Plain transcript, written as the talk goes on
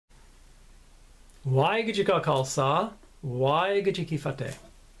Waheguru Ka Khalsa, Waheguru Ki Fateh.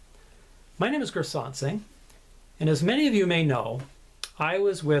 My name is Gursant Singh, and as many of you may know, I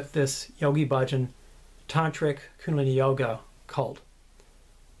was with this Yogi Bhajan Tantric Kundalini Yoga cult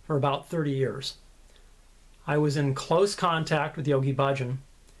for about 30 years. I was in close contact with Yogi Bhajan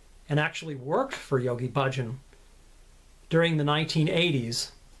and actually worked for Yogi Bhajan during the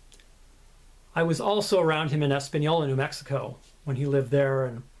 1980s. I was also around him in Espanola, New Mexico, when he lived there,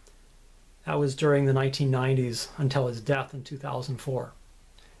 and that was during the 1990s until his death in 2004.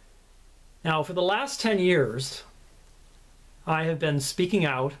 Now, for the last 10 years, I have been speaking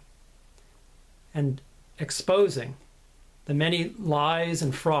out and exposing the many lies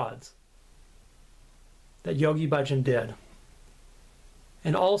and frauds that Yogi Bhajan did,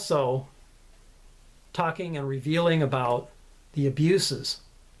 and also talking and revealing about the abuses,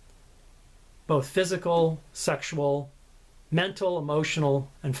 both physical, sexual, mental, emotional,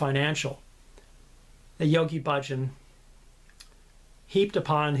 and financial, that Yogi Bhajan heaped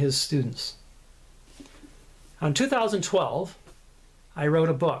upon his students. In 2012, I wrote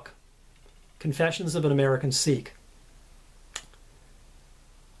a book, Confessions of an American Sikh.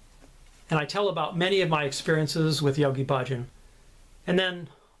 And I tell about many of my experiences with Yogi Bhajan, and then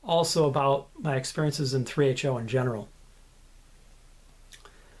also about my experiences in 3HO in general.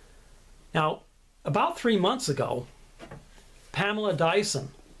 Now, about 3 months ago, Pamela Dyson,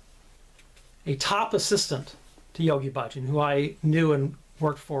 a top assistant to Yogi Bhajan, who I knew and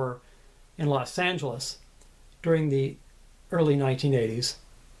worked for in Los Angeles during the early 1980s,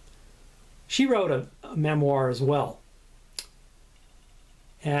 she wrote a memoir as well.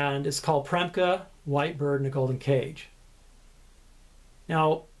 And it's called Premka, White Bird in a Golden Cage.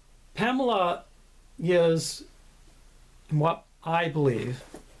 Now, Pamela gives, in what I believe,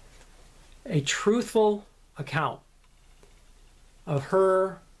 a truthful account of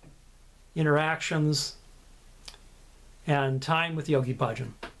her interactions and time with Yogi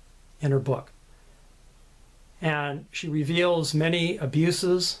Bhajan in her book. And she reveals many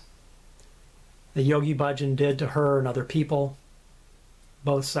abuses that Yogi Bhajan did to her and other people,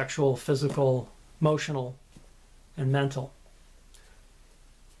 both sexual, physical, emotional, and mental.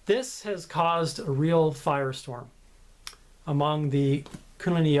 This has caused a real firestorm among the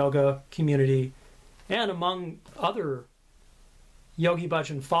Kundalini Yoga community and among other Yogi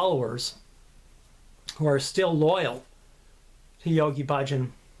Bhajan followers who are still loyal to Yogi Bhajan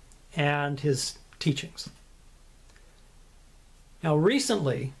and his teachings. Now,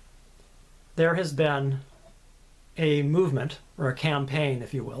 recently, there has been a movement, or a campaign,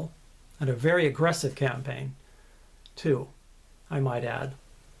 if you will, and a very aggressive campaign, too, I might add,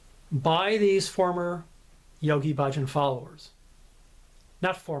 by these former Yogi Bhajan followers.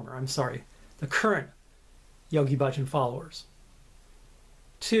 Not former, I'm sorry, the current Yogi Bhajan followers,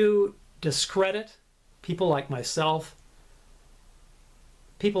 to discredit people like myself,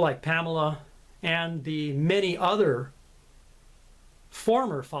 people like Pamela, and the many other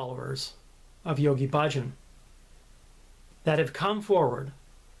former followers of Yogi Bhajan that have come forward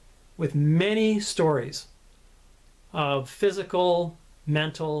with many stories of physical,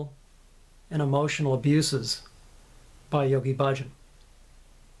 mental, and emotional abuses by Yogi Bhajan.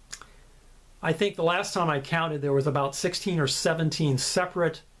 I think the last time I counted, there was about 16 or 17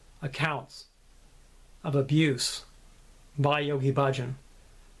 separate accounts of abuse by Yogi Bhajan.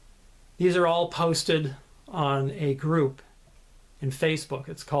 These are all posted on a group in Facebook.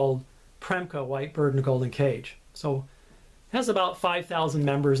 It's called Premka, White Bird in a Golden Cage. So it has about 5,000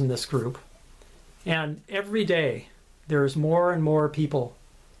 members in this group. And every day there's more and more people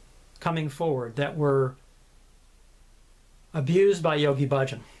coming forward that were abused by Yogi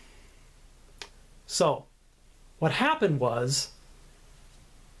Bhajan. So what happened was,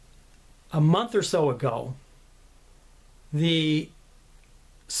 a month or so ago, the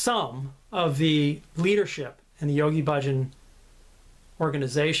sum of the leadership in the Yogi Bhajan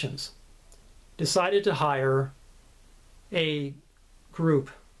organizations decided to hire a group,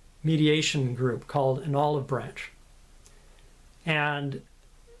 mediation group, called an Olive Branch. And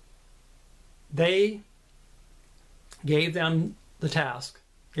they gave them the task,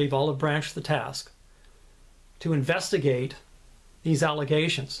 gave Olive Branch the task, to investigate these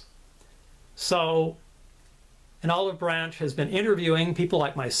allegations. So an Olive Branch has been interviewing people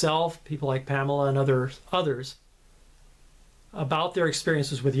like myself, people like Pamela, and others about their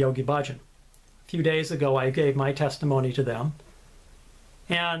experiences with Yogi Bhajan. A few days ago, I gave my testimony to them.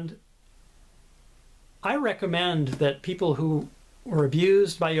 And I recommend that people who were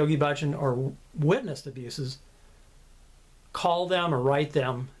abused by Yogi Bhajan or witnessed abuses call them or write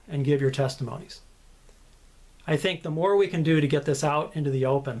them and give your testimonies. I think the more we can do to get this out into the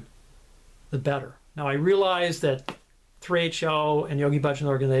open, the better. Now, I realize that 3HO and Yogi Bhajan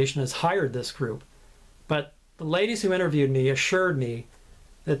organization has hired this group, but the ladies who interviewed me assured me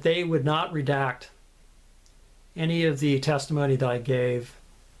that they would not redact any of the testimony that I gave,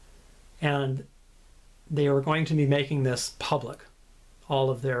 and they were going to be making this public, all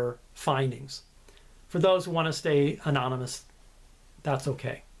of their findings. For those who want to stay anonymous, that's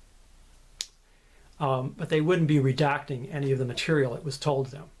okay. But they wouldn't be redacting any of the material that was told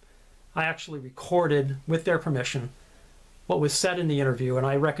to them. I actually recorded, with their permission, what was said in the interview, and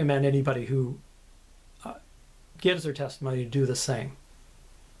I recommend anybody who gives their testimony to do the same.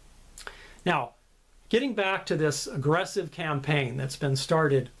 Now, getting back to this aggressive campaign that's been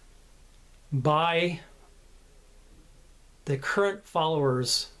started by the current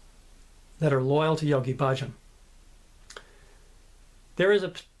followers that are loyal to Yogi Bhajan. There is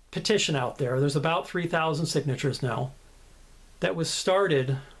a petition out there, there's about 3,000 signatures now, that was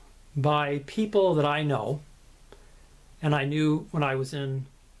started by people that I know, and I knew when I was in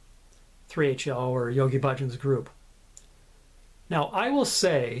 3HL or Yogi Bhajan's group. Now, I will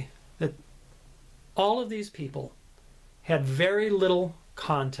say that all of these people had very little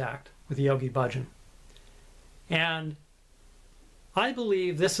contact with Yogi Bhajan. And I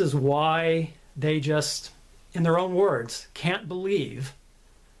believe this is why they just, in their own words, can't believe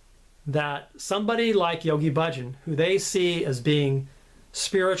that somebody like Yogi Bhajan, who they see as being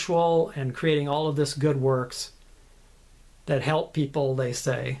spiritual and creating all of this good works that help people, they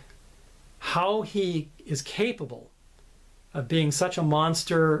say, how he is capable of being such a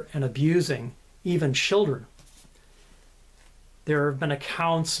monster and abusing even children. There have been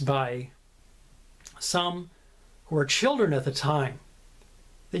accounts by some who were children at the time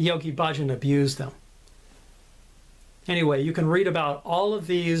that Yogi Bhajan abused them. Anyway, you can read about all of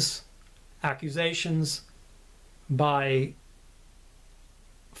these accusations by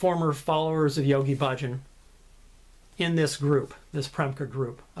former followers of Yogi Bhajan in this group, this Premka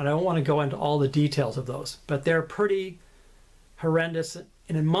group. And I don't want to go into all the details of those, but they're pretty horrendous,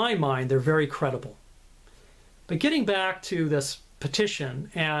 and in my mind, they're very credible. But getting back to this petition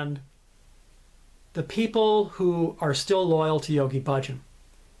and the people who are still loyal to Yogi Bhajan,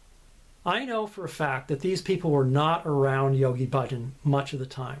 I know for a fact that these people were not around Yogi Bhajan much of the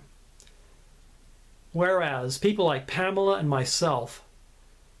time. Whereas people like Pamela and myself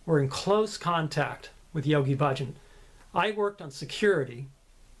were in close contact with Yogi Bhajan. I worked on security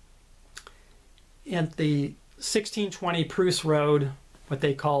at the 1620 Pruce Road, what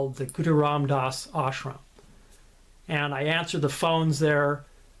they called the Guru Ram Das Ashram. And I answered the phones there.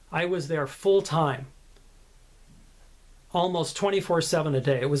 I was there full time, almost 24/7 a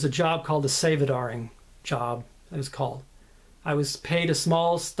day. It was a job called the Sevadaring job, it was called. I was paid a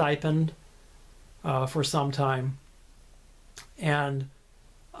small stipend for some time, and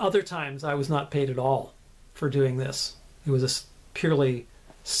other times I was not paid at all for doing this. It was a purely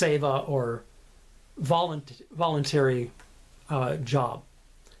seva or voluntary job.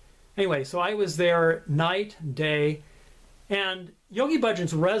 Anyway, so I was there night, day, and Yogi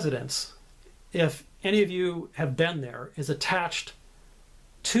Bhajan's residence, if any of you have been there, is attached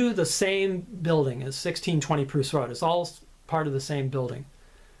to the same building as 1620 Pruce Road. It's all part of the same building.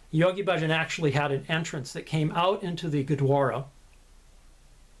 Yogi Bhajan actually had an entrance that came out into the Gurdwara,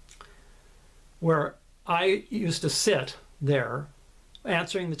 where I used to sit there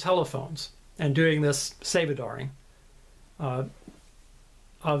answering the telephones and doing this sevadaring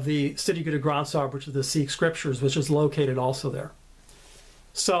of the Siddhi Guru Granth Sahib, which is the Sikh scriptures, which is located also there.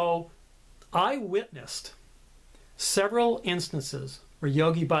 So I witnessed several instances where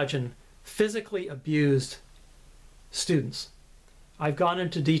Yogi Bhajan physically abused students. I've gone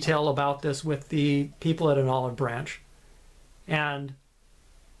into detail about this with the people at an olive branch, and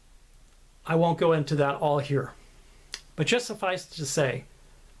I won't go into that all here. But just suffice to say,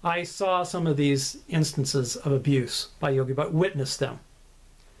 I saw some of these instances of abuse by Yogi Bhajan, witnessed them.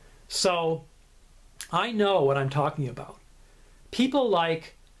 So I know what I'm talking about. People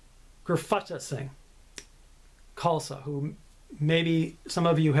like Gursant Singh, Khalsa, who maybe some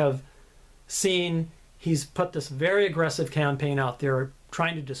of you have seen, he's put this very aggressive campaign out there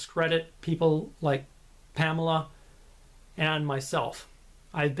trying to discredit people like Pamela and myself.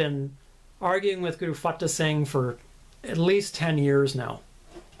 I've been arguing with Gursant Singh for at least 10 years now.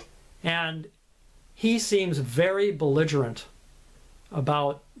 And he seems very belligerent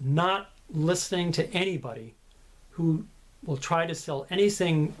about not listening to anybody who will try to sell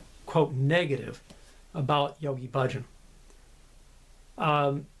anything, quote, negative about Yogi Bhajan.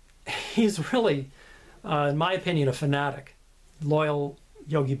 He's really, in my opinion, a fanatic, loyal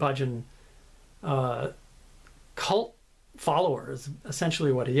Yogi Bhajan cult follower is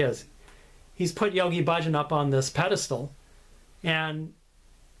essentially what he is. he's put Yogi Bhajan up on this pedestal, and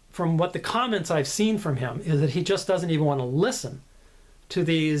from what the comments I've seen from him is that he just doesn't even want to listen to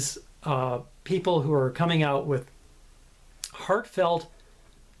these people who are coming out with heartfelt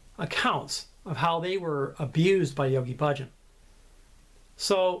accounts of how they were abused by Yogi Bhajan.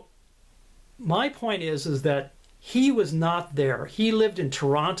 So my point is that he was not there. He lived in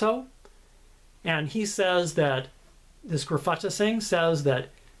Toronto, and he says that, this Gurfata Singh says that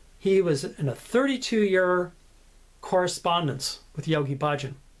he was in a 32-year correspondence with Yogi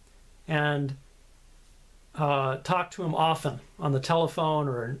Bhajan and talked to him often on the telephone,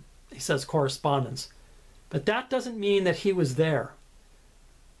 or he says correspondence. But that doesn't mean that he was there.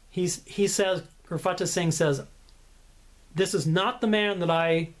 He says, Gurfata Singh says, this is not the man that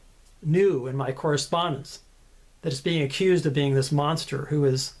I knew in my correspondence that is being accused of being this monster who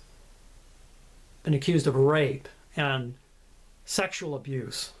has been accused of rape and sexual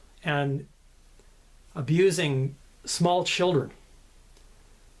abuse and abusing small children.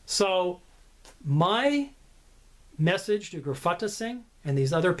 So my message to Gurfata Singh and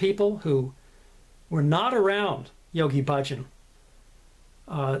these other people who were not around Yogi Bhajan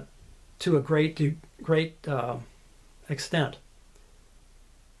to a great extent,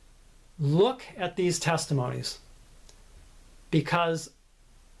 look at these testimonies, because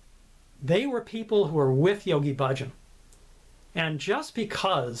they were people who were with Yogi Bhajan. And just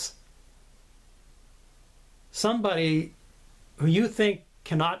because somebody who you think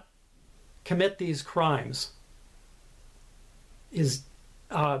cannot commit these crimes is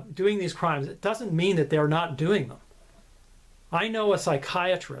doing these crimes, it doesn't mean that they're not doing them. I know a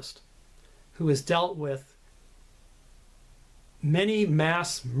psychiatrist who has dealt with many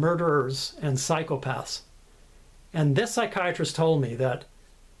mass murderers and psychopaths. And this psychiatrist told me that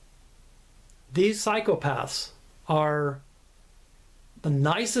these psychopaths are the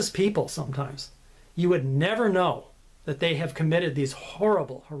nicest people sometimes. You would never know that they have committed these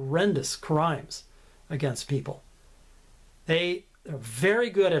horrible, horrendous crimes against people. They are very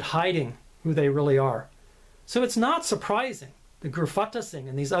good at hiding who they really are. So it's not surprising that Gurfata Singh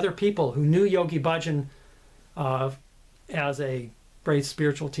and these other people who knew Yogi Bhajan as a great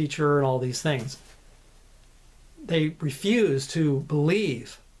spiritual teacher and all these things, they refuse to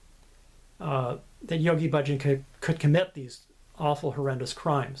believe that Yogi Bhajan could commit these awful, horrendous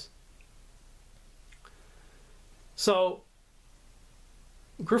crimes. So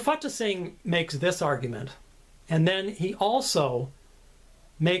Gurfata Singh makes this argument, and then he also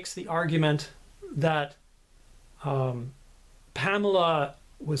makes the argument that Pamela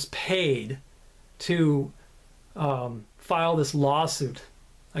was paid to file this lawsuit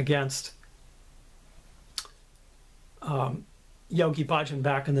against Yogi Bhajan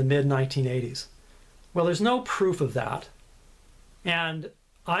back in the mid-1980s. Well, there's no proof of that. And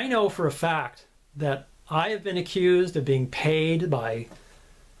I know for a fact that I have been accused of being paid by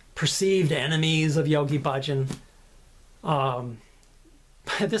perceived enemies of Yogi Bhajan.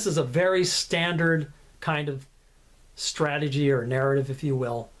 This is a very standard kind of strategy or narrative, if you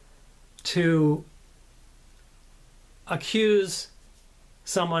will, to accuse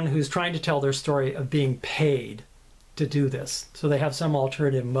someone who's trying to tell their story of being paid to do this. So they have some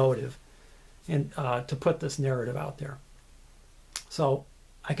alternative motive and to put this narrative out there. So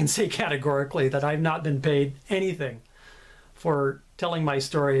I can say categorically that I've not been paid anything for telling my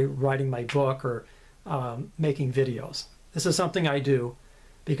story, writing my book, or making videos. This is something I do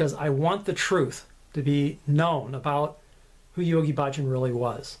because I want the truth to be known about who Yogi Bhajan really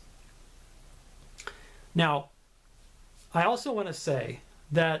was. Now, I also want to say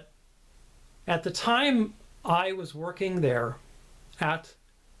that at the time I was working there at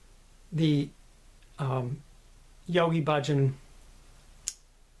the Yogi Bhajan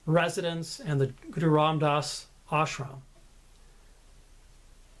residence and the Guru Ram Das ashram,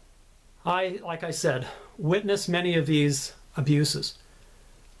 I, like I said, witnessed many of these abuses.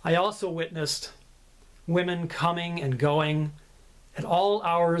 I also witnessed women coming and going at all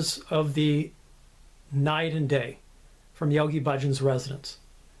hours of the night and day from Yogi Bhajan's residence.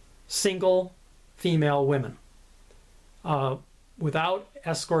 Single female women, without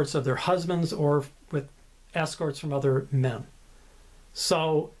escorts of their husbands or with escorts from other men.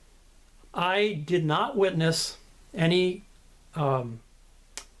 So I did not witness any per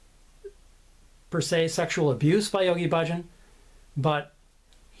se sexual abuse by Yogi Bhajan, but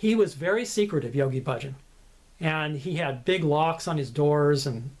he was very secretive, Yogi Bhajan, and he had big locks on his doors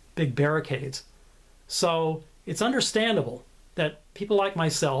and big barricades. So it's understandable that people like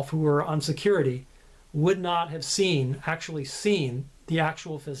myself who were on security would not have actually seen the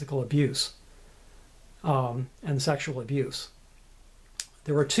actual physical abuse and sexual abuse.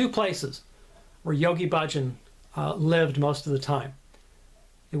 There were two places where Yogi Bhajan lived most of the time.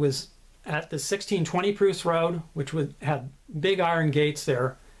 It was at the 1620 Bruce Road, which had big iron gates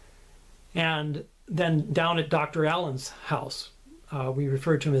there, and then down at Dr. Allen's house. We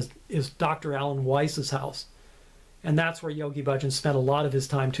refer to him as Dr. Allen Weiss's house. And that's where Yogi Bhajan spent a lot of his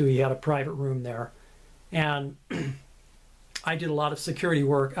time too. He had a private room there. And I did a lot of security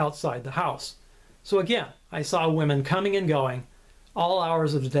work outside the house. So again, I saw women coming and going all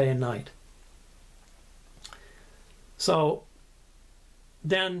hours of the day and night. So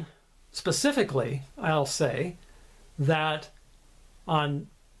then specifically, I'll say that on,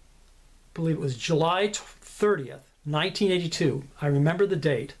 I believe it was July 30th, 1982, I remember the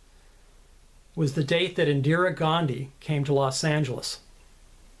date, was the date that Indira Gandhi came to Los Angeles.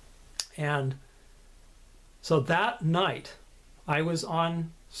 And so that night, I was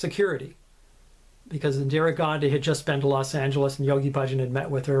on security because Indira Gandhi had just been to Los Angeles and Yogi Bhajan had met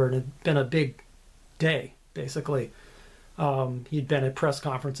with her, and it had been a big day, basically. He'd been at press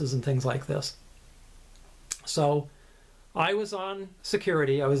conferences and things like this. So I was on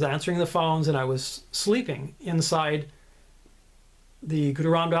security, I was answering the phones, and I was sleeping inside the Guru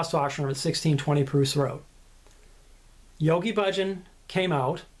Ram Das ashram at 1620 Bruce Road. Yogi Bhajan came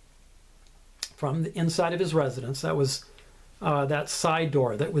out from the inside of his residence. That was that side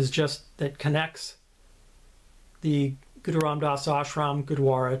door that connects the Guru Ram Das ashram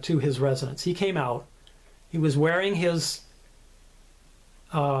Gurdwara to his residence. He came out. He was wearing his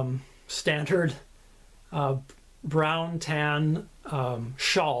standard brown tan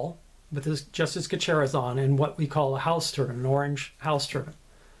shawl with just his kacharas on and what we call a house turban, an orange house turban.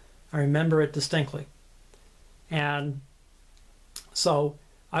 I remember it distinctly. And so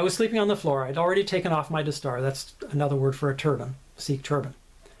I was sleeping on the floor. I'd already taken off my dastar. That's another word for a turban, Sikh turban.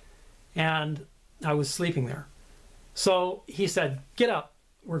 And I was sleeping there. So he said, "Get up.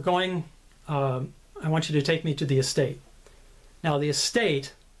 We're going, I want you to take me to the estate." Now the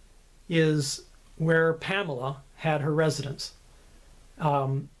estate is where Pamela had her residence.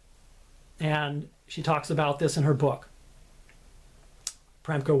 And she talks about this in her book,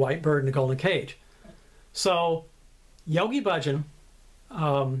 Premka, White Bird, and the Golden Cage. So Yogi Bhajan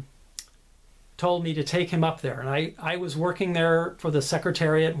told me to take him up there. And I was working there for the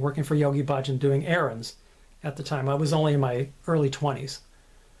secretariat and working for Yogi Bhajan doing errands at the time. I was only in my early 20s.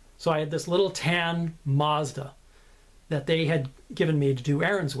 So I had this little tan Mazda that they had given me to do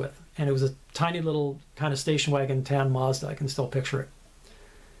errands with. And it was a tiny little kind of station wagon tan Mazda. I can still picture it.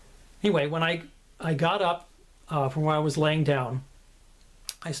 Anyway, when I got up from where I was laying down,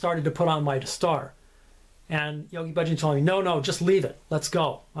 I started to put on my dastar. And Yogi Bhajan told me, no, just leave it. Let's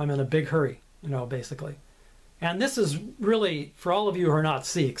go. I'm in a big hurry, basically. And this is really, for all of you who are not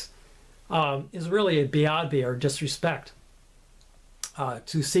Sikhs, is really a beadbi or disrespect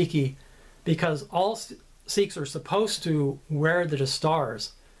to Sikhi, because all Sikhs are supposed to wear the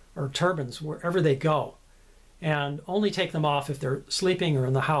dastars or turbans wherever they go, and only take them off if they're sleeping or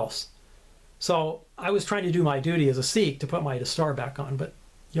in the house. So I was trying to do my duty as a Sikh to put my dastar back on, but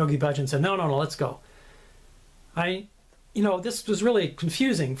Yogi Bhajan said, no, let's go. This was really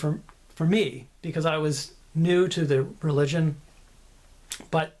confusing for me because I was new to the religion,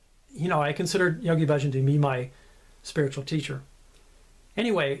 but, I considered Yogi Bhajan to be my spiritual teacher.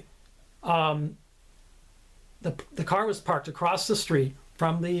 Anyway, the car was parked across the street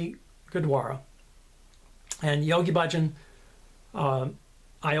from the Gurdwara, and Yogi Bhajan,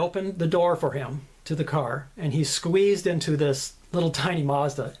 I opened the door for him to the car, and he squeezed into this little tiny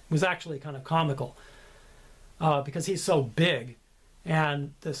Mazda. It was actually kind of comical because he's so big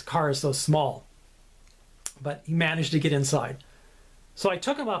and this car is so small. But he managed to get inside. So I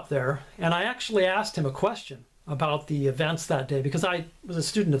took him up there, and I actually asked him a question about the events that day, because I was a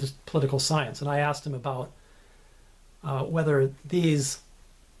student of political science, and I asked him about whether these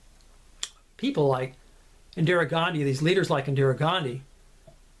people like Indira Gandhi, these leaders like Indira Gandhi,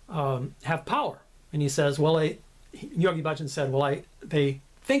 have power. And he says, Yogi Bhajan said, they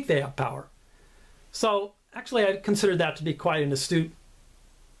think they have power. So actually I considered that to be quite an astute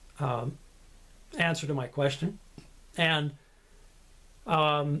answer to my question. And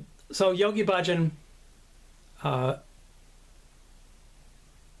so Yogi Bhajan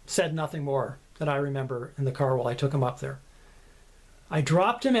said nothing more that I remember in the car while I took him up there. I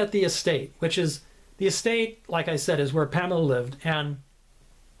dropped him at the estate, which is, the estate, like I said, is where Pamela lived, and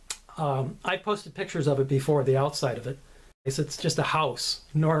I posted pictures of it before, the outside of it. It's just a house,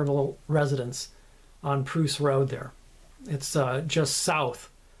 normal residence on Bruce Road there. It's just south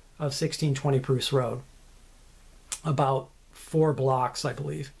of 1620 Bruce Road, about 4 blocks, I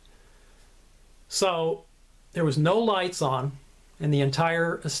believe. So there was no lights on in the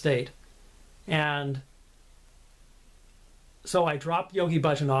entire estate, And so I dropped Yogi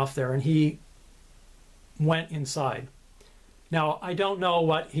Bhajan off there, and he went inside. Now, I don't know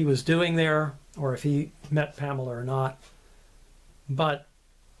what he was doing there, or if he met Pamela or not, but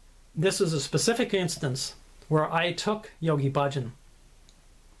this is a specific instance where I took Yogi Bhajan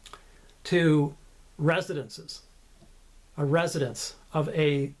to residences, a residence of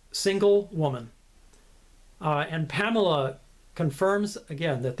a single woman. And Pamela confirms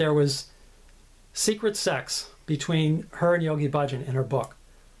again that there was secret sex between her and Yogi Bhajan in her book.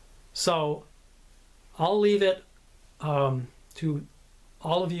 So I'll leave it to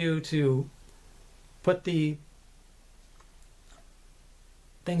all of you to put the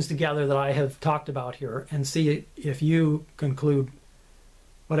things together that I have talked about here and see if you conclude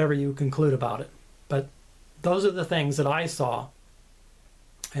whatever you conclude about it. But those are the things that I saw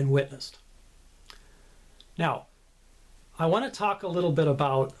and witnessed. Now, I want to talk a little bit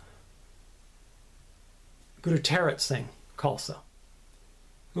about Guru Terath Singh Khalsa,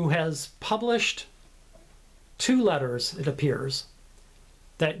 who has published 2 letters, it appears,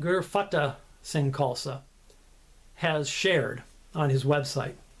 that Guru Terath Singh Khalsa has shared on his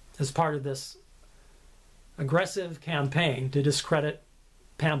website as part of this aggressive campaign to discredit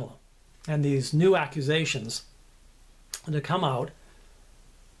Pamela and these new accusations to come out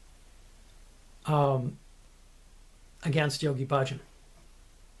against Yogi Bhajan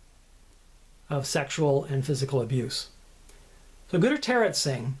of sexual and physical abuse. So Guru Terath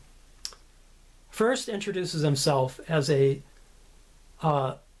Singh first introduces himself as a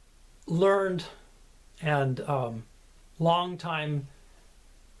learned and long-time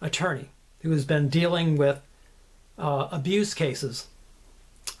attorney who has been dealing with abuse cases,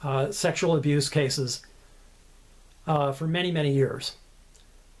 sexual abuse cases, for many, many years.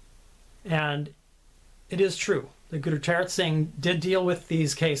 And it is true that Guru Terath Singh did deal with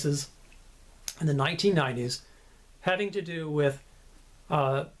these cases in the 1990s, having to do with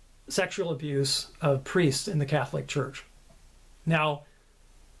sexual abuse of priests in the Catholic Church. Now,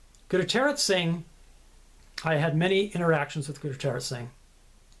 Guru Terath Singh, I had many interactions with Guru Terath Singh,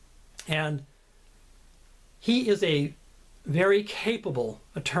 and he is a very capable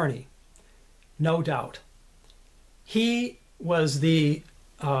attorney, no doubt. He was the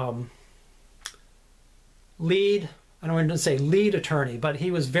lead, I don't want to say lead attorney, but he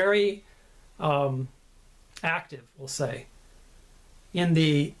was very active, we'll say, in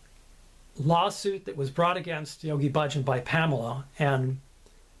the lawsuit that was brought against Yogi Bhajan by Pamela and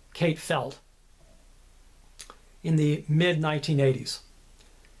Kate Felt in the mid-1980s.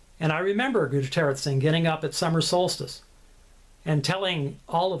 And I remember Guru Terath Singh getting up at summer solstice and telling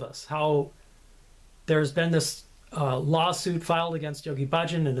all of us how there's been this lawsuit filed against Yogi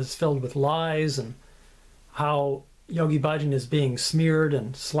Bhajan and is filled with lies, and how Yogi Bhajan is being smeared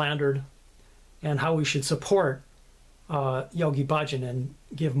and slandered, and how we should support Yogi Bhajan and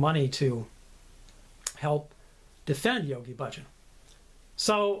give money to help defend Yogi Bhajan.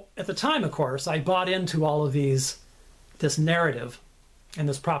 So at the time, of course, I bought into all of this narrative and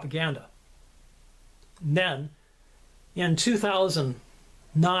this propaganda. And then, in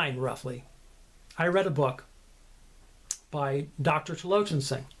 2009, roughly, I read a book by Dr. Tirlochan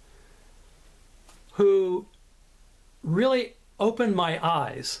Singh, who really opened my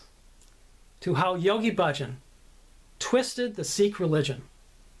eyes to how Yogi Bhajan twisted the Sikh religion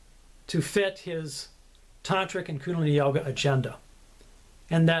to fit his tantric and Kundalini yoga agenda.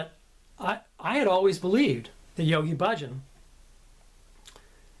 And that I had always believed that Yogi Bhajan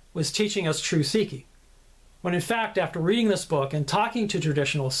was teaching us true Sikhi, when in fact, after reading this book and talking to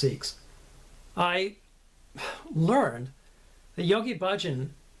traditional Sikhs, I learned that Yogi Bhajan,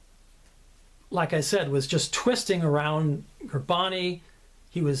 like I said, was just twisting around Gurbani.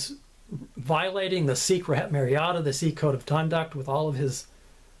 He was violating the Sikh Maryada, the Sikh Code of Conduct, with all of his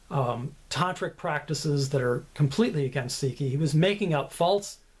tantric practices that are completely against Sikhi. He was making up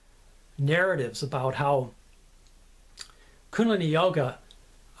false narratives about how Kundalini Yoga,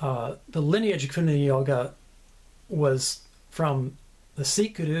 the lineage of Kundalini Yoga, was from the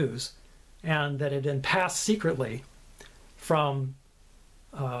Sikh gurus, and that it had been passed secretly from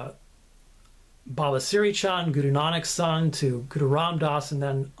Baba Siri Chand, Guru Nanak's son, to Guru Ram Das, and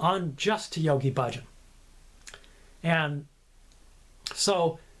then on just to Yogi Bhajan. And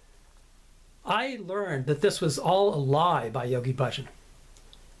so I learned that this was all a lie by Yogi Bhajan,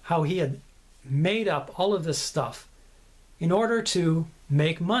 how he had made up all of this stuff in order to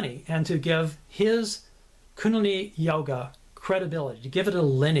make money and to give his Kundalini Yoga credibility, to give it a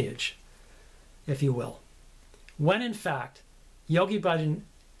lineage, if you will, when in fact Yogi Bhajan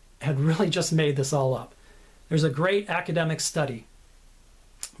had really just made this all up. There's a great academic study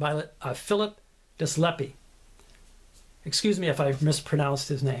by Philip Dislepi. Excuse me if I mispronounced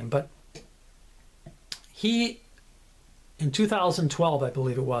his name, but he, in 2012, I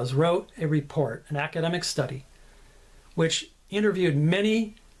believe it was, wrote a report, an academic study, which interviewed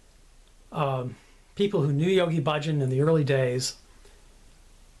many people who knew Yogi Bhajan in the early days.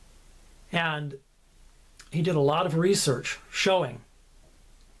 And he did a lot of research showing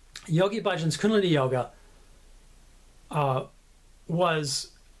Yogi Bhajan's Kundalini Yoga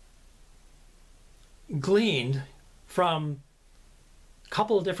was gleaned from a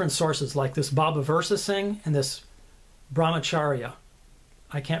couple of different sources, like this Beverly Singh and this Brahmacharya.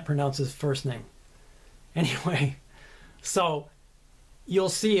 I can't pronounce his first name. Anyway, so you'll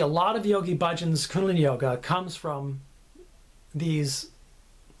see a lot of Yogi Bhajan's Kundalini Yoga comes from these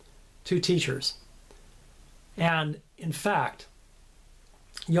two teachers. And in fact,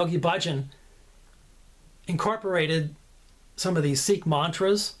 Yogi Bhajan incorporated some of these Sikh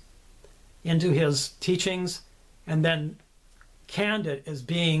mantras into his teachings and then canned it as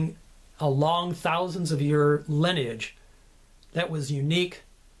being a long thousands of year lineage that was unique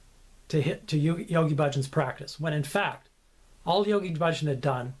to Yogi Bhajan's practice, when in fact all Yogi Bhajan had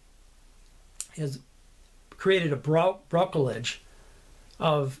done is created a brokerage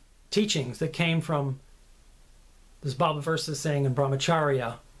of teachings that came from this Beverly Singh and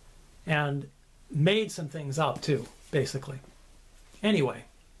Brahmacharya, and made some things up too, basically. Anyway,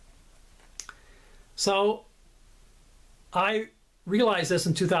 so I realized this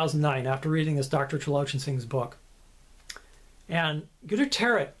in 2009 after reading this Dr. Terath Singh's book. And Guru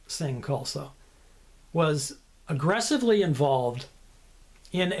Terath Singh also was aggressively involved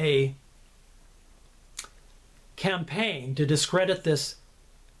in a campaign to discredit this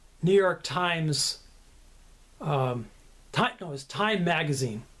New York Times, it was Time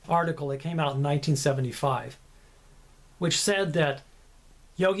magazine article that came out in 1975, which said that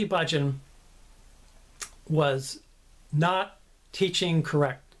Yogi Bhajan was not teaching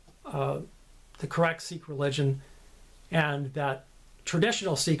the correct Sikh religion, and that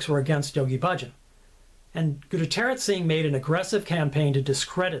traditional Sikhs were against Yogi Bhajan. And Guru Terath Singh made an aggressive campaign to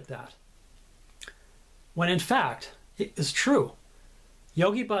discredit that, when in fact it is true.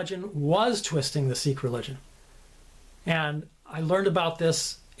 Yogi Bhajan was twisting the Sikh religion. And I learned about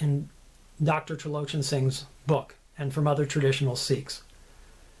this in Dr. Terath Singh's book and from other traditional Sikhs.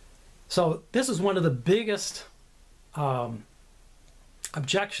 So this is one of the biggest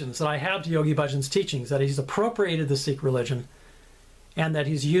objections that I have to Yogi Bhajan's teachings, that he's appropriated the Sikh religion and that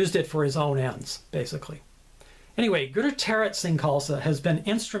he's used it for his own ends, basically. Anyway, Guru Terath Singh Khalsa has been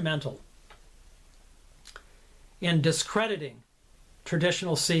instrumental in discrediting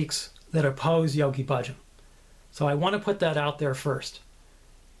traditional Sikhs that oppose Yogi Bhajan. So I want to put that out there first.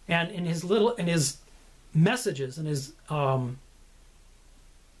 And in his messages, in his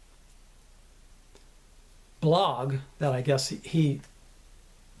blog that I guess he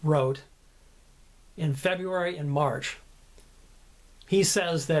wrote in February and March, he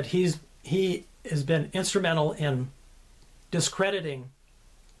says that he has been instrumental in discrediting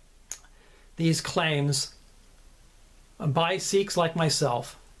these claims by Sikhs like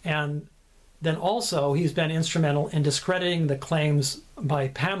myself, and then also he's been instrumental in discrediting the claims by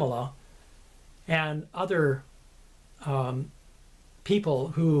Pamela and other people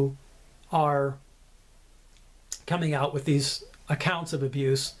who are coming out with these accounts of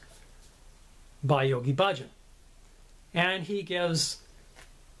abuse by Yogi Bhajan. And he gives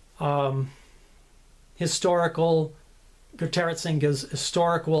historical, Guru Terath Singh gives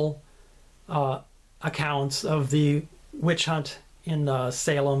historical accounts of the witch hunt in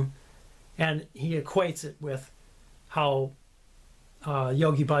Salem, and he equates it with how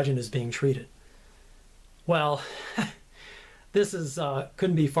Yogi Bhajan is being treated. Well, this is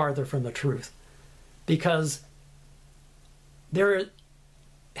couldn't be farther from the truth, because there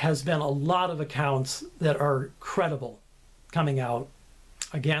has been a lot of accounts that are credible coming out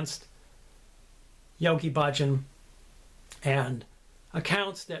against Yogi Bhajan, and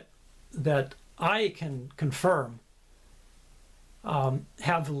accounts that I can confirm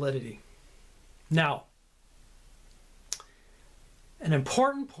have validity. Now, an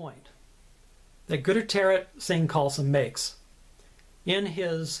important point that Guru Terath Singh Khalsa makes in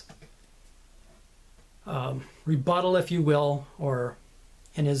his rebuttal, if you will, or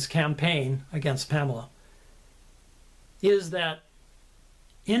in his campaign against Pamela, is that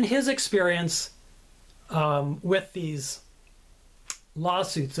in his experience with these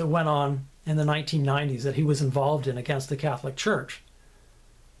lawsuits that went on in the 1990s that he was involved in against the Catholic Church,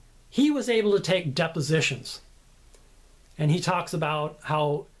 he was able to take depositions. And he talks about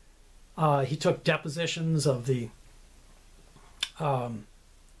how he took depositions of the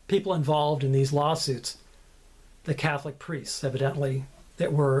people involved in these lawsuits, the Catholic priests, evidently,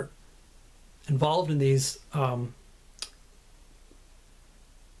 that were involved in these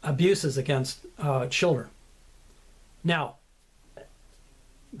abuses against children. Now,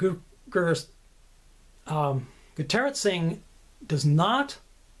 Guru Terath Singh does not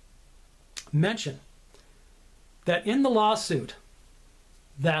mention that in the lawsuit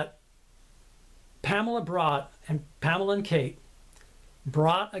that Pamela and Kate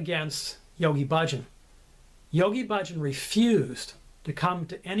brought against Yogi Bhajan, Yogi Bhajan refused to come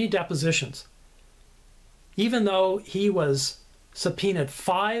to any depositions, even though he was subpoenaed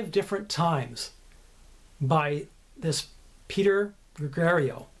 5 different times by this Peter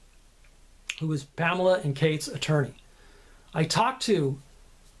Gregorio, who was Pamela and Kate's attorney. I talked to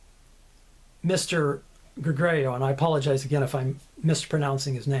Mr. Gregorio, and I apologize again if I'm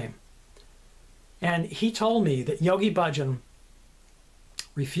mispronouncing his name. And he told me that Yogi Bhajan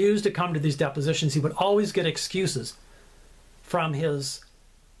refused to come to these depositions. He would always get excuses from his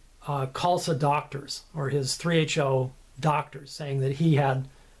Khalsa doctors or his 3HO doctors saying that he had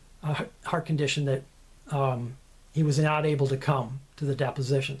a heart condition that he was not able to come to the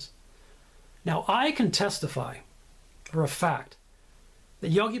depositions. Now, I can testify for a fact that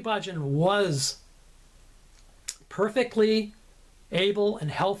Yogi Bhajan was perfectly able and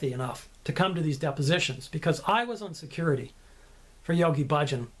healthy enough to come to these depositions because I was on security for Yogi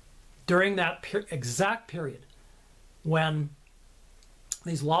Bhajan during that exact period when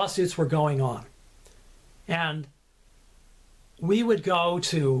these lawsuits were going on. And we would go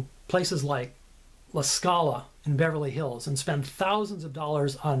to places like La Scala in Beverly Hills and spend thousands of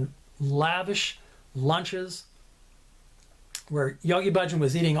dollars on lavish lunches where Yogi Bhajan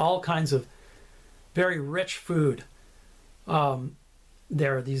was eating all kinds of very rich food.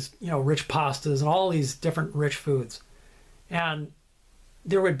 There are these, rich pastas and all these different rich foods. And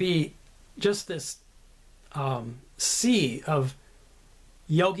there would be just this sea of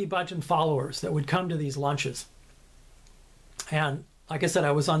Yogi Bhajan followers that would come to these lunches. And like I said,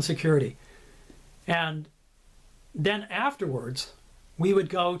 I was on security. And then afterwards, we would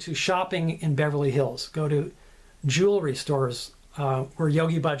go to shopping in Beverly Hills, go to jewelry stores were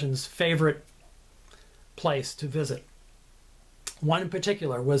Yogi Bhajan's favorite place to visit. One in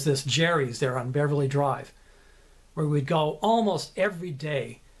particular was this Jerry's there on Beverly Drive, where we'd go almost every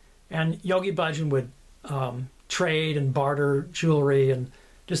day. And Yogi Bhajan would trade and barter jewelry and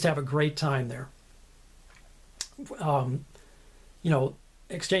just have a great time there.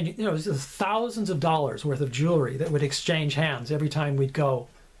 Exchanging, it was thousands of dollars worth of jewelry that would exchange hands every time we'd go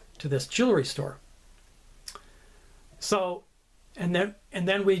to this jewelry store. So, and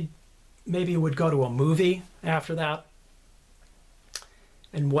then we maybe would go to a movie after that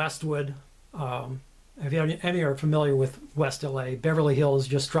in Westwood. If any of you are familiar with West LA, Beverly Hills,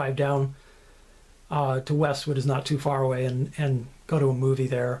 just drive down to Westwood is not too far away and go to a movie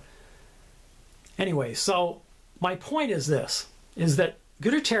there. Anyway, so my point is this, is that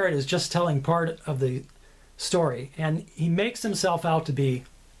Guru Terath is just telling part of the story, and he makes himself out to be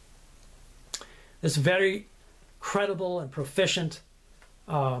this very credible and proficient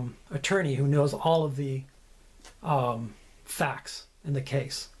attorney who knows all of the facts in the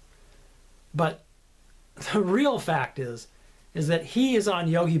case. But the real fact is that he is on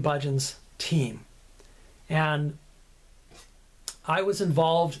Yogi Bhajan's team. And I was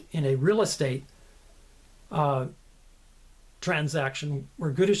involved in a real estate transaction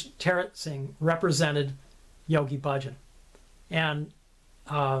where Guru Terath Singh represented Yogi Bhajan. And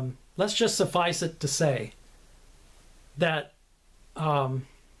let's just suffice it to say that in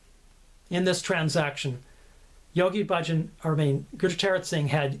this transaction, Guru Terath Singh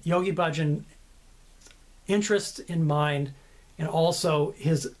had Yogi Bhajan interest in mind and also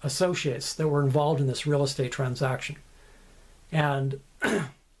his associates that were involved in this real estate transaction. And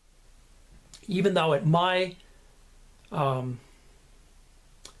even though at my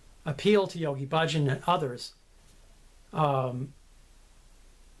appeal to Yogi Bhajan and others,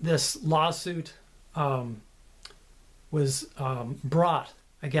 this lawsuit was brought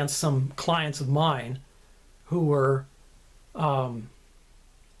against some clients of mine who were, I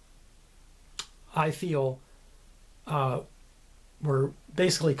feel, were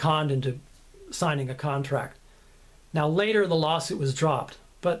basically conned into signing a contract. Now later the lawsuit was dropped,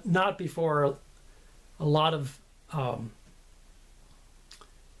 but not before a lot of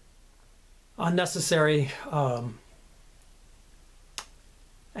unnecessary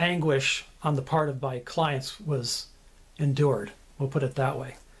anguish on the part of my clients was endured. We'll put it that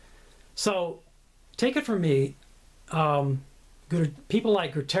way. So take it from me, people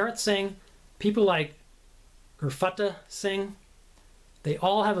like Guru Terath Singh, people like Gursant Singh, They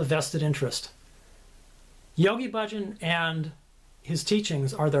all have a vested interest. Yogi Bhajan and his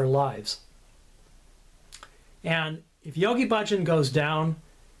teachings are their lives. And if Yogi Bhajan goes down,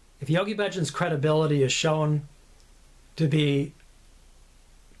 if Yogi Bhajan's credibility is shown to be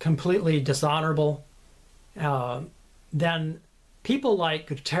completely dishonorable, then people like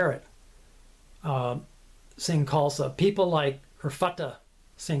Guru Terath Singh, people like Gursant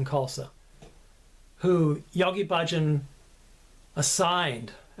Singh, who Yogi Bhajan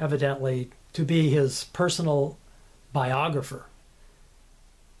assigned, evidently, to be his personal biographer.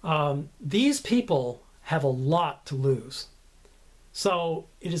 These people have a lot to lose. So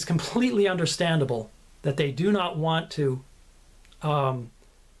it is completely understandable that they do not want to go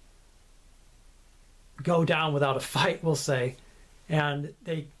down without a fight, we'll say, and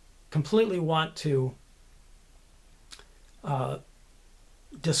they completely want to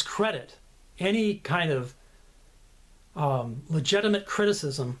discredit any kind of legitimate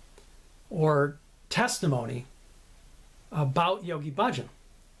criticism or testimony about Yogi Bhajan.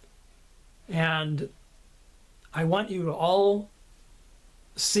 And I want you to all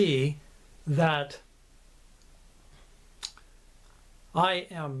see that I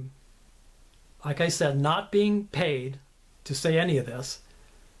am, like I said, not being paid to say any of this.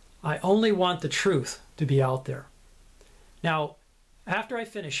 I only want the truth to be out there. Now, after I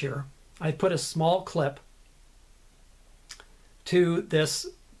finish here, I put a small clip to this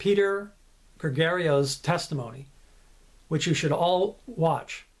Peter Gregorio's testimony, which you should all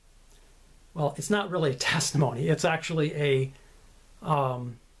watch. Well, it's not really a testimony. It's actually a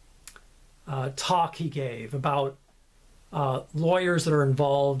talk he gave about lawyers that are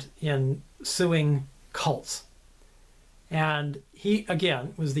involved in suing cults. And he,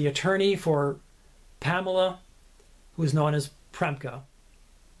 again, was the attorney for Pamela, who is known as Premka,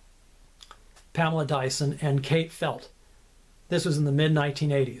 Pamela Dyson, and Kate Felt. This was in the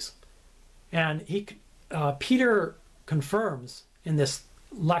mid-1980s. And Peter confirms in this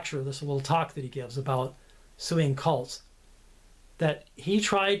lecture, this little talk that he gives about suing cults, that he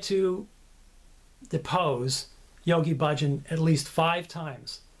tried to depose Yogi Bhajan at least 5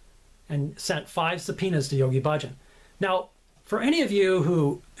 times and sent 5 subpoenas to Yogi Bhajan. Now, for any of you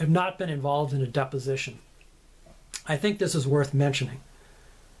who have not been involved in a deposition, I think this is worth mentioning.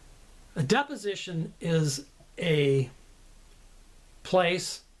 A deposition is a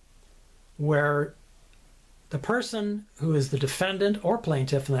place where the person who is the defendant or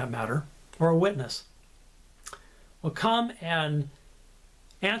plaintiff in that matter, or a witness, will come and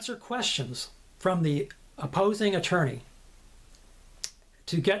answer questions from the opposing attorney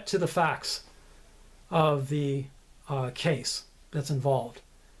to get to the facts of the case that's involved.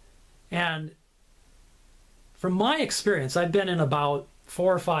 And from my experience, I've been in about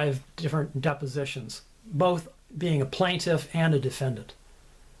 4 or 5 different depositions, both being a plaintiff and a defendant.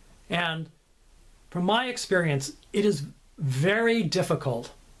 And from my experience, it is very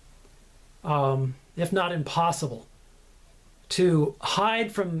difficult, if not impossible, to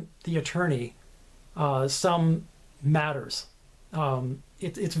hide from the attorney some matters.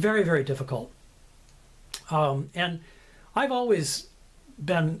 It's very, very difficult. And I've always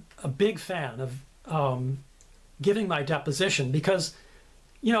been a big fan of giving my deposition because,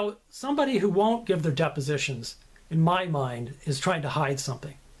 you know, somebody who won't give their depositions, in my mind, is trying to hide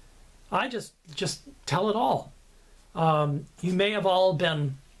something. I just tell it all. You may have all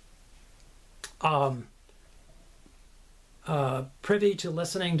been privy to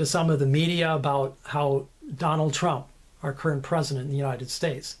listening to some of the media about how Donald Trump, our current president in the United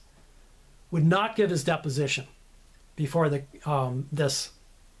States, would not give his deposition before this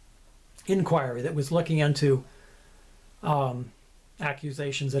inquiry that was looking into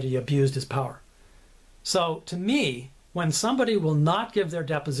accusations that he abused his power. So to me, when somebody will not give their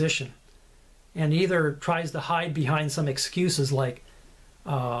deposition and either tries to hide behind some excuses like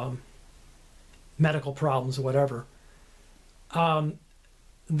medical problems or whatever,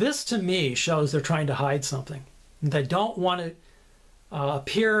 this to me shows they're trying to hide something. They don't want to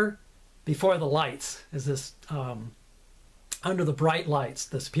appear before the lights, as this under the bright lights,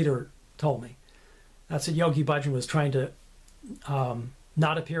 this Peter told me. That's what Yogi Bhajan was trying to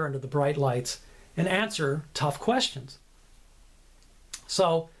not appear under the bright lights and answer tough questions.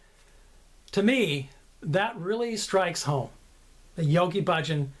 So to me, that really strikes home that Yogi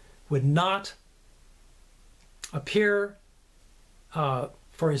Bhajan would not appear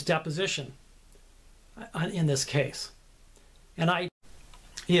for his deposition in this case. And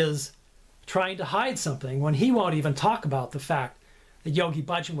is trying to hide something when he won't even talk about the fact that Yogi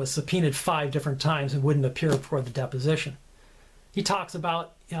Bhajan was subpoenaed 5 different times and wouldn't appear before the deposition. He talks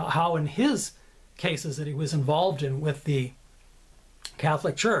about, you know, how in his cases that he was involved in with the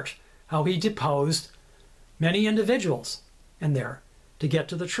Catholic Church, how he deposed many individuals in there to get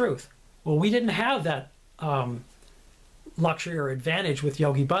to the truth. Well, we didn't have that luxury or advantage with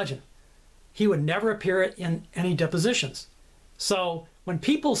Yogi Bhajan. He would never appear in any depositions. So when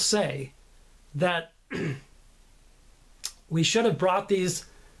people say that we should have brought these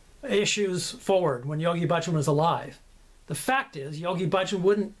issues forward when Yogi Bhajan was alive, the fact is Yogi Bhajan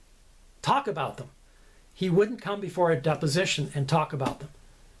wouldn't talk about them. He wouldn't come before a deposition and talk about them.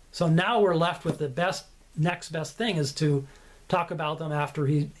 So now we're left with the next best thing is to talk about them after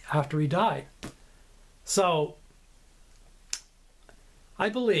he died. So I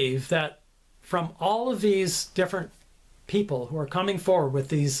believe that from all of these different people who are coming forward with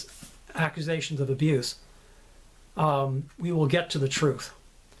these accusations of abuse, we will get to the truth.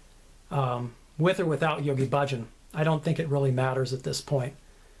 With or without Yogi Bhajan, I don't think it really matters at this point.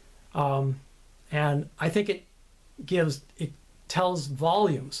 And I think it tells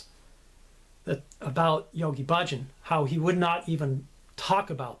volumes about Yogi Bhajan, how he would not even talk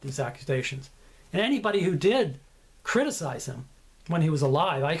about these accusations. And anybody who did criticize him when he was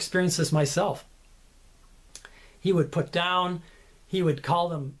alive, I experienced this myself. He would put down, he would call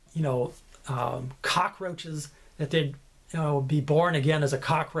them, cockroaches, that they'd, be born again as a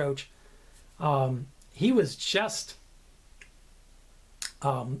cockroach. He was just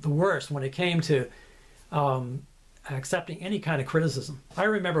the worst when it came to accepting any kind of criticism. I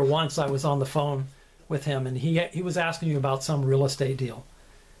remember once I was on the phone with him, and he was asking me about some real estate deal.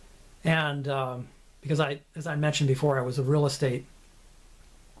 And because as I mentioned before, I was a real estate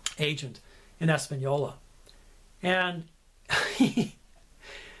agent in Espanola. And he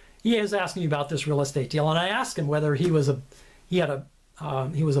is asking me about this real estate deal, and I asked him whether he was a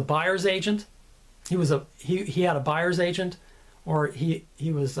buyer's agent. He had a buyer's agent, or he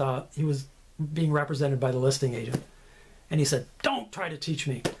was being represented by the listing agent. And he said, "Don't try to teach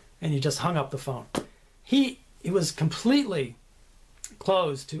me," and he just hung up the phone. He was completely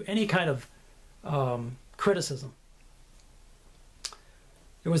closed to any kind of criticism.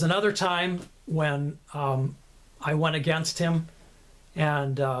 There was another time when I went against him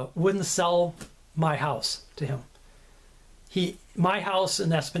and wouldn't sell my house to him. My house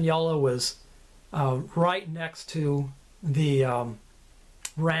in Espanola was right next to the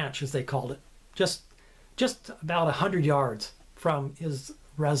ranch, as they called it, just about 100 yards from his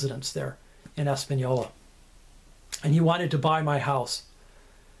residence there in Espanola. And he wanted to buy my house.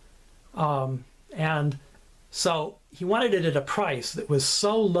 And so he wanted it at a price that was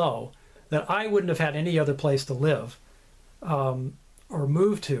so low that I wouldn't have had any other place to live or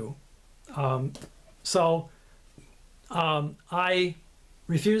move to. So I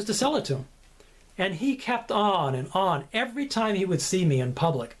refused to sell it to him. And he kept on and on. Every time he would see me in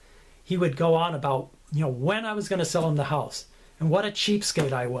public, he would go on about, when I was going to sell him the house and what a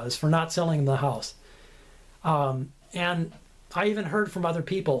cheapskate I was for not selling him the house. And I even heard from other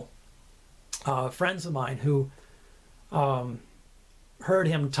people, friends of mine, who heard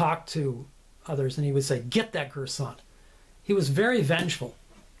him talk to others, and he would say, "Get that Gursant." He was very vengeful,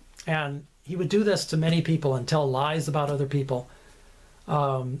 and he would do this to many people and tell lies about other people,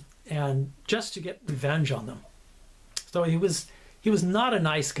 and just to get revenge on them. So he was not a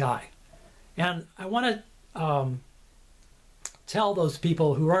nice guy. And I want to tell those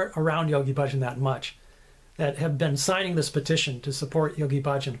people who aren't around Yogi Bhajan that much, that have been signing this petition to support Yogi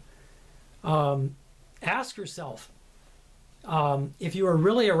Bhajan, ask yourself if you are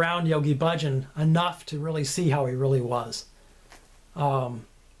really around Yogi Bhajan enough to really see how he really was. I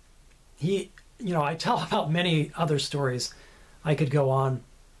tell about many other stories. I could go on.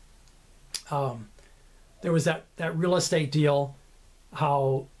 There was that real estate deal,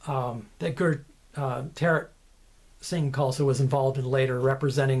 how that Guru Terath Singh also was involved in later,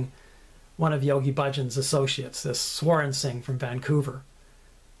 representing one of Yogi Bhajan's associates, this Gursant Singh from Vancouver.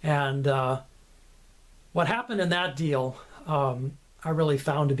 And what happened in that deal, I really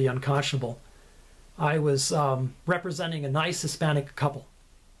found to be unconscionable. I was representing a nice Hispanic couple,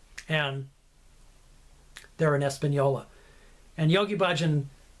 and they're in Espanola. And Yogi Bhajan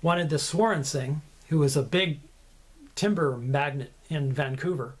wanted this Gursant Singh, who was a big timber magnate in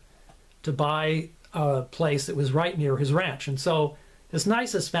Vancouver, to buy a place that was right near his ranch. And so this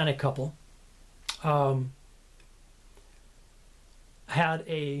nice Hispanic couple had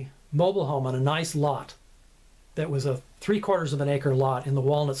a mobile home on a nice lot that was a 3/4 of an acre lot in the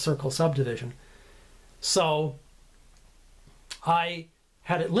Walnut Circle subdivision. So I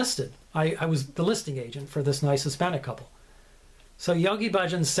had it listed. I was the listing agent for this nice Hispanic couple. So Yogi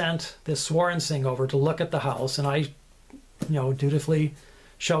Bhajan sent this Gursant Singh over to look at the house, and I, dutifully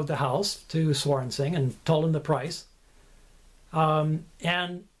showed the house to Gursant Singh and told him the price.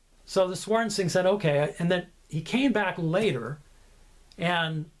 And so the Sworn Singh said, okay. And then he came back later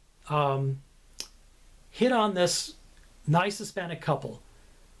and hit on this nice Hispanic couple.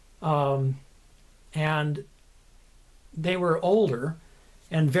 And they were older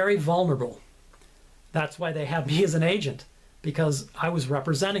and very vulnerable. That's why they had me as an agent, because I was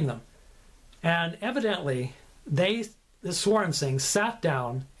representing them. And evidently, the Sworn Singh sat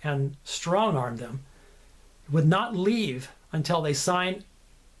down and strong-armed them, would not leave until they signed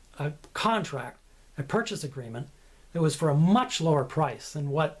a contract, a purchase agreement, that was for a much lower price than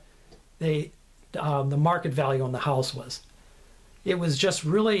what the market value on the house was. It was just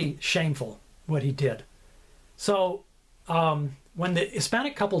really shameful what he did. So when the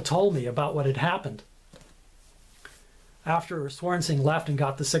Hispanic couple told me about what had happened, after Sworn Singh left and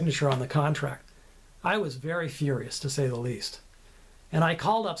got the signature on the contract, I was very furious, to say the least. And I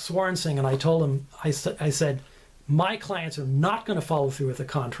called up Sworn Singh and I told him, I said, my clients are not going to follow through with the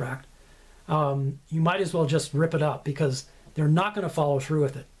contract. You might as well just rip it up, because they're not going to follow through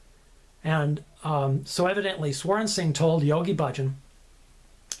with it. And so evidently Sworn Singh told Yogi Bhajan,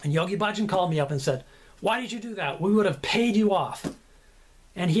 and Yogi Bhajan called me up and said, why did you do that? We would have paid you off.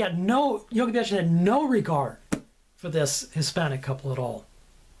 And Yogi Bhajan had no regard for this Hispanic couple at all.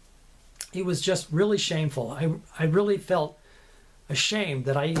 It was just really shameful. I really felt ashamed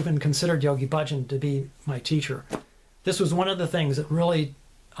that I even considered Yogi Bhajan to be my teacher. This was one of the things that really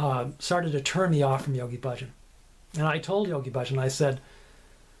started to turn me off from Yogi Bhajan. And I told Yogi Bhajan, I said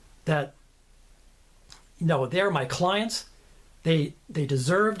that, they're my clients. They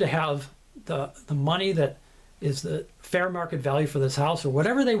deserve to have the money that is the fair market value for this house, or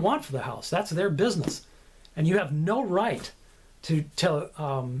whatever they want for the house. That's their business. And you have no right to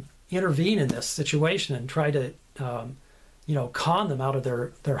intervene in this situation and try to con them out of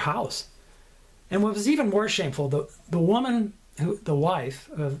their house. And what was even more shameful, the woman, the wife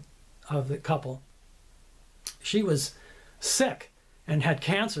of the couple, she was sick and had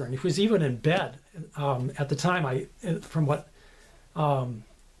cancer, and was even in bed at the time, from what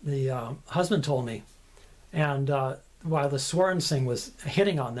the husband told me. And while the Sworn Singh was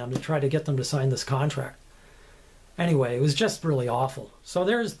hitting on them to try to get them to sign this contract. Anyway, it was just really awful. So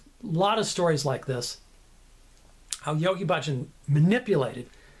there's a lot of stories like this, how Yogi Bhajan manipulated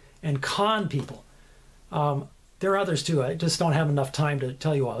and conned people. There are others too. I just don't have enough time to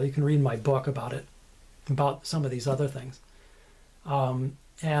tell you all. You can read my book about it, about some of these other things.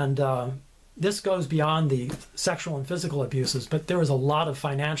 This goes beyond the sexual and physical abuses, but there was a lot of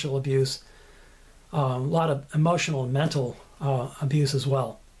financial abuse, a lot of emotional and mental abuse as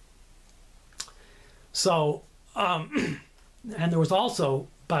well. So, and there was also,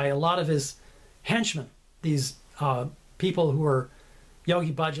 by a lot of his henchmen, these people who were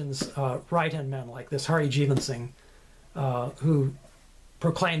Yogi Bhajan's right-hand men, like this Hari Jeevan Singh, who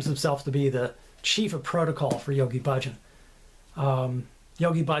proclaims himself to be the chief of protocol for Yogi Bhajan.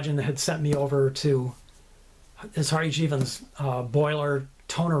 Yogi Bhajan had sent me over to his Hari Jeevan's boiler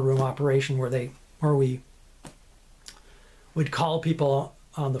toner room operation, where we would call people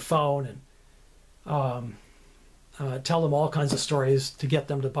on the phone and tell them all kinds of stories to get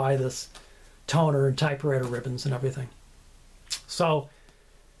them to buy this toner and typewriter ribbons and everything. So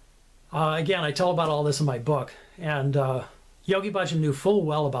again, I tell about all this in my book, and Yogi Bhajan knew full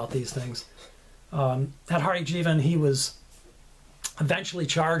well about these things. At Hari Jeevan, he was eventually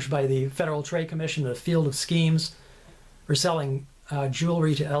charged by the Federal Trade Commission in a field of schemes for selling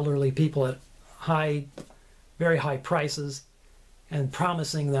jewelry to elderly people at very high prices, and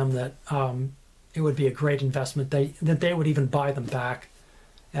promising them that it would be a great investment, that they would even buy them back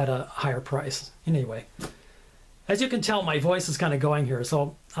at a higher price. Anyway, as you can tell, my voice is kind of going here,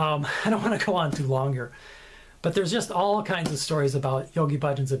 so I don't want to go on too long here. But there's just all kinds of stories about Yogi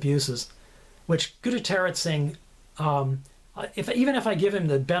Bhajan's abuses, which Guru Terath Singh, even if I give him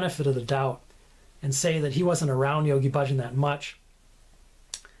the benefit of the doubt and say that he wasn't around Yogi Bhajan that much,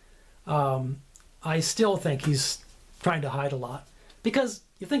 I still think he's trying to hide a lot. Because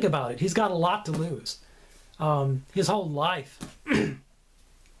you think about it, he's got a lot to lose. His whole life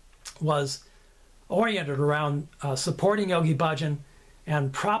was oriented around supporting Yogi Bhajan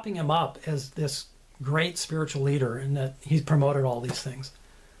and propping him up as this great spiritual leader, and that he's promoted all these things.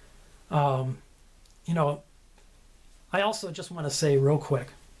 I also just want to say real quick,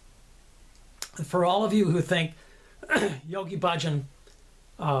 for all of you who think Yogi Bhajan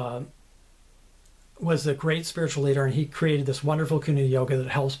was a great spiritual leader and he created this wonderful community yoga that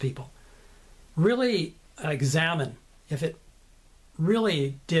helps people, really examine if it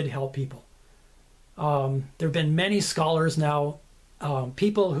really did help people. There have been many scholars now,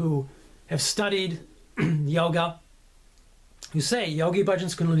 people who have studied yoga who say Yogi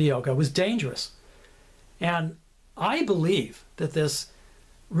Bhajan's Kundalini Yoga was dangerous. And I believe that this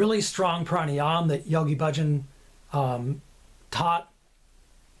really strong pranayama that Yogi Bhajan taught,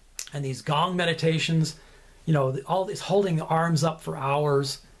 and these gong meditations, you know, all this holding the arms up for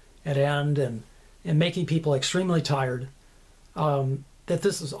hours at end and making people extremely tired, that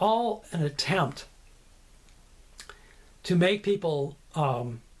this is all an attempt to make people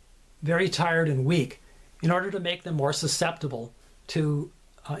very tired and weak in order to make them more susceptible to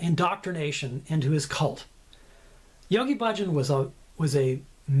indoctrination into his cult. Yogi Bhajan was a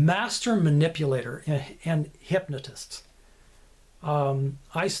master manipulator and hypnotist.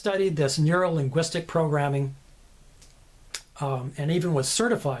 I studied this neuro-linguistic programming and even was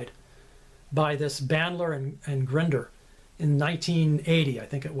certified by this Bandler and Grinder in 1980, I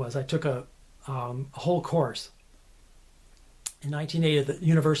think it was. I took a whole course in 1980 at the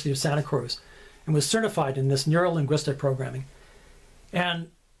University of Santa Cruz and was certified in this neuro-linguistic programming.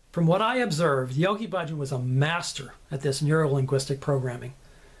 And from what I observed, Yogi Bhajan was a master at this neuro-linguistic programming,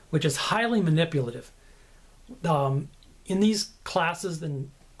 which is highly manipulative. In these classes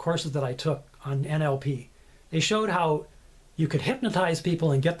and courses that I took on NLP, they showed how you could hypnotize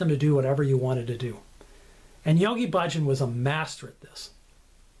people and get them to do whatever you wanted to do. And Yogi Bhajan was a master at this.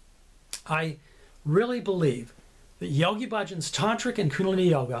 I really believe that Yogi Bhajan's Tantric and Kundalini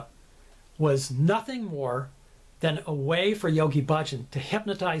Yoga was nothing more than a way for Yogi Bhajan to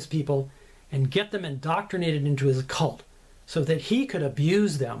hypnotize people and get them indoctrinated into his cult so that he could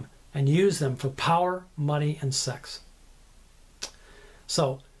abuse them and use them for power, money, and sex.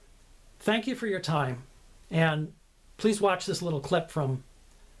 So, thank you for your time, and please watch this little clip from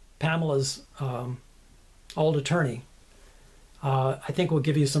Pamela's old attorney. I think will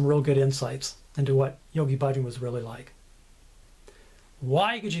give you some real good insights into what Yogi Bhajan was really like.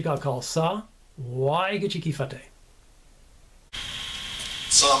 Waheguru Ji Ka Khalsa, Waheguru Ji Ki Fateh.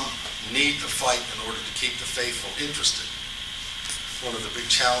 Some need to fight in order to keep the faithful interested. One of the big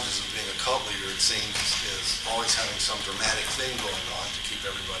challenges of being a cult leader, it seems, is always having some dramatic thing going on to keep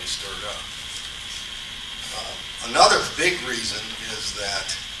everybody stirred up. Another big reason is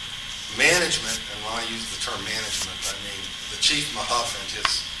that management, and when I use the term management, I mean the chief Mahuff and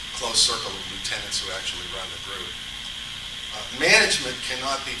his close circle of lieutenants who actually run the group. Management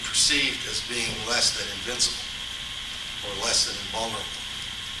cannot be perceived as being less than invincible or less than invulnerable.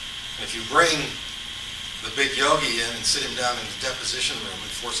 If you bring the big yogi in and sit him down in the deposition room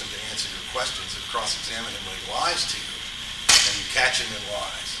and force him to answer your questions and cross-examine him when he lies to you, and you catch him in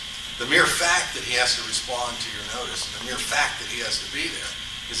lies, the mere fact that he has to respond to your notice and the mere fact that he has to be there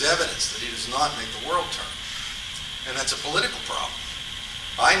is evidence that he does not make the world turn. And that's a political problem.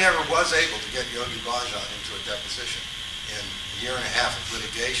 I never was able to get Yogi Bhajan into a deposition in a year and a half of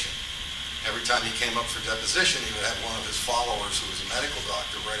litigation. Every time he came up for deposition, he would have one of his followers who was a medical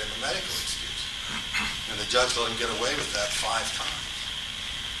doctor write him a medical excuse. And the judge let him get away with that 5 times.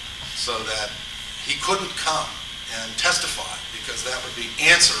 So that he couldn't come and testify because that would be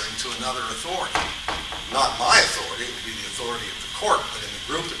answering to another authority. Not my authority, it would be the authority of the court, but in the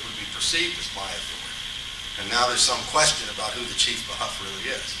group it would be perceived as my authority. And now there's some question about who the chief Mahuff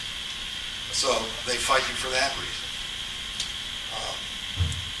really is. So they fight you for that reason.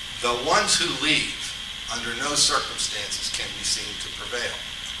 The ones who leave under no circumstances can be seen to prevail.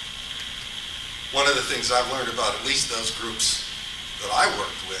 One of the things I've learned about at least those groups that I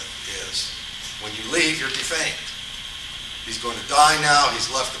worked with is when you leave, you're defamed. He's going to die now. He's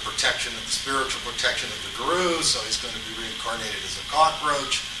left the protection of the spiritual protection of the Guru, so he's going to be reincarnated as a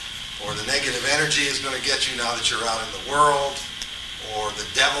cockroach. Or the negative energy is going to get you now that you're out in the world. Or the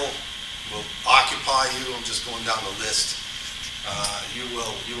devil will occupy you. I'm just going down the list. You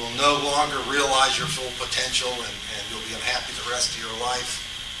will no longer realize your full potential, and you'll be unhappy the rest of your life.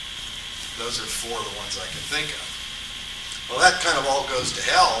 Those are 4 of the ones I can think of. Well, that kind of all goes to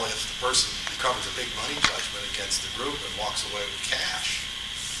hell if the person recovers a big money judgment against the group and walks away with cash.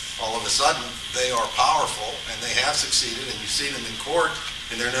 All of a sudden, they are powerful, and they have succeeded, and you see them in court,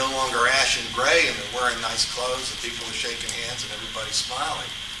 and they're no longer ash and gray, and they're wearing nice clothes, and people are shaking hands, and everybody's smiling.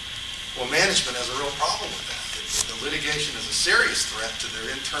 Well, management has a real problem with that. The litigation is a serious threat to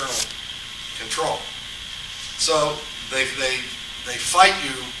their internal control. So they fight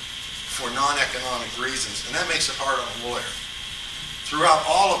you for non-economic reasons, and that makes it hard on a lawyer. Throughout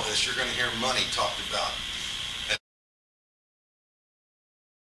all of this, you're going to hear money talked about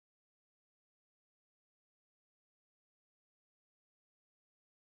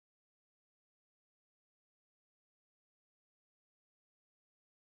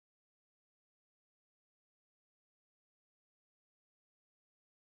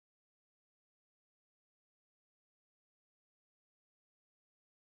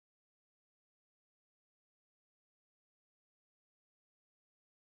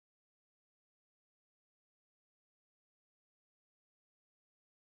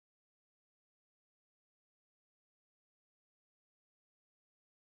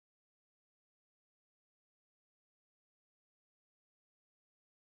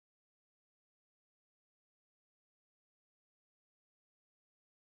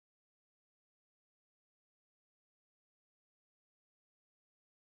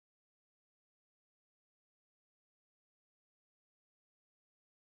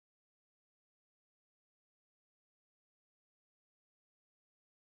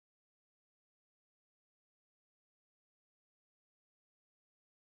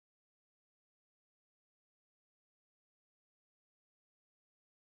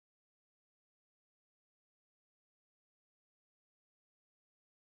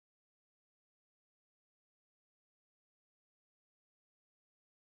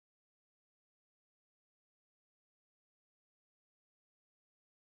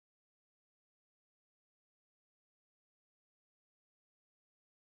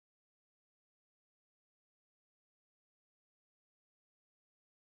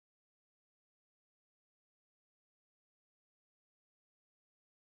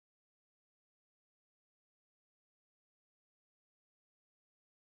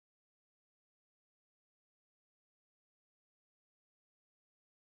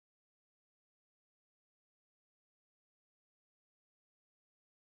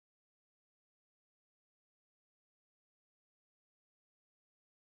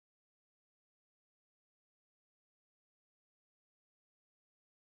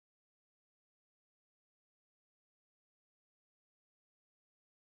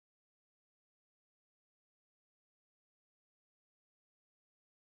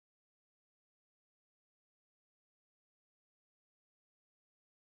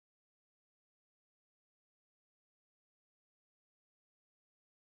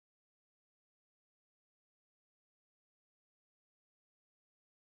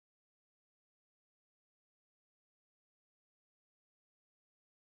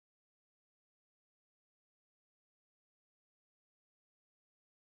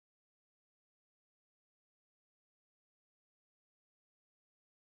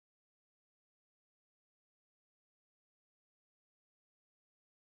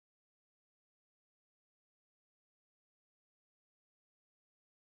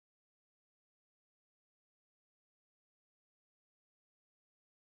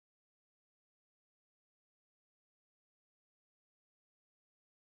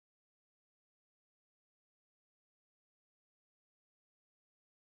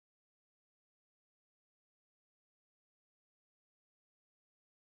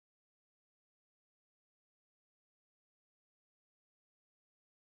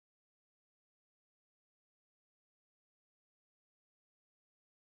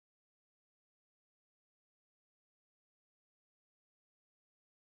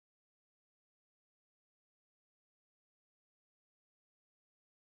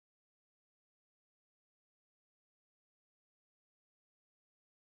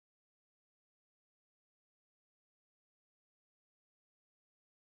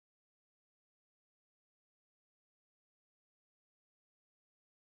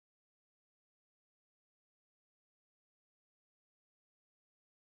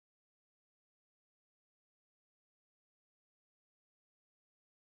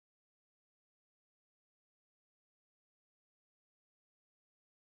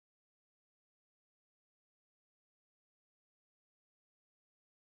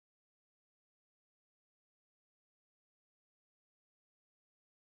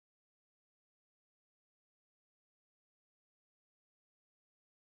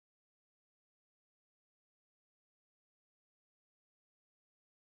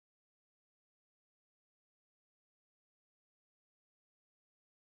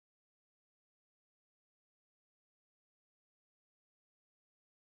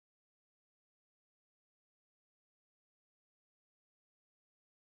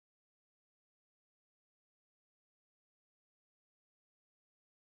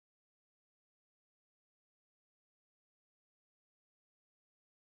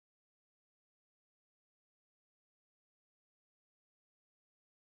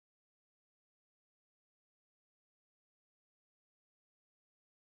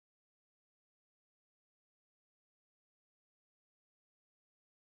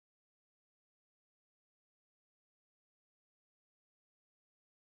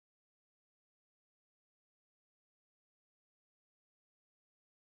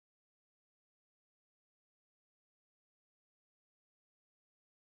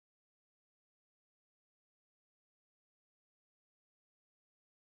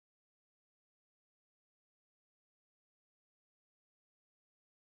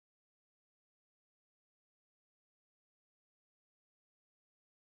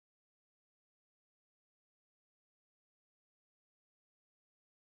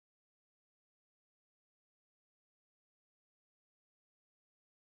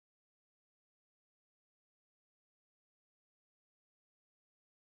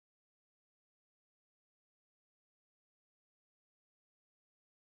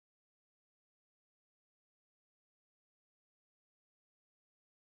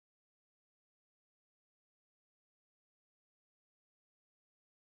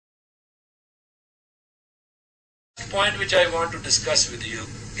point which I want to discuss with you,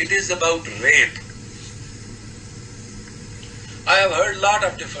 it is about rape. I have heard a lot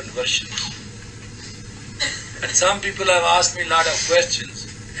of different versions. And some people have asked me a lot of questions,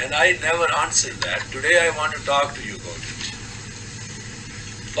 and I never answered that. Today I want to talk to you about it.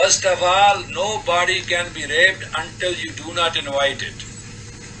 First of all, nobody can be raped until you do not invite it.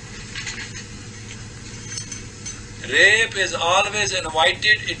 Rape is always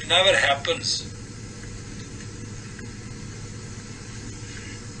invited, it never happens.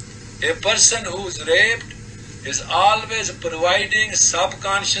 A person who is raped is always providing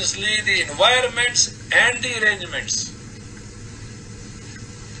subconsciously the environments and the arrangements.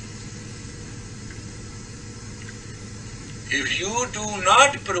 If you do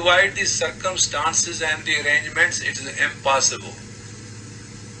not provide the circumstances and the arrangements, it is impossible.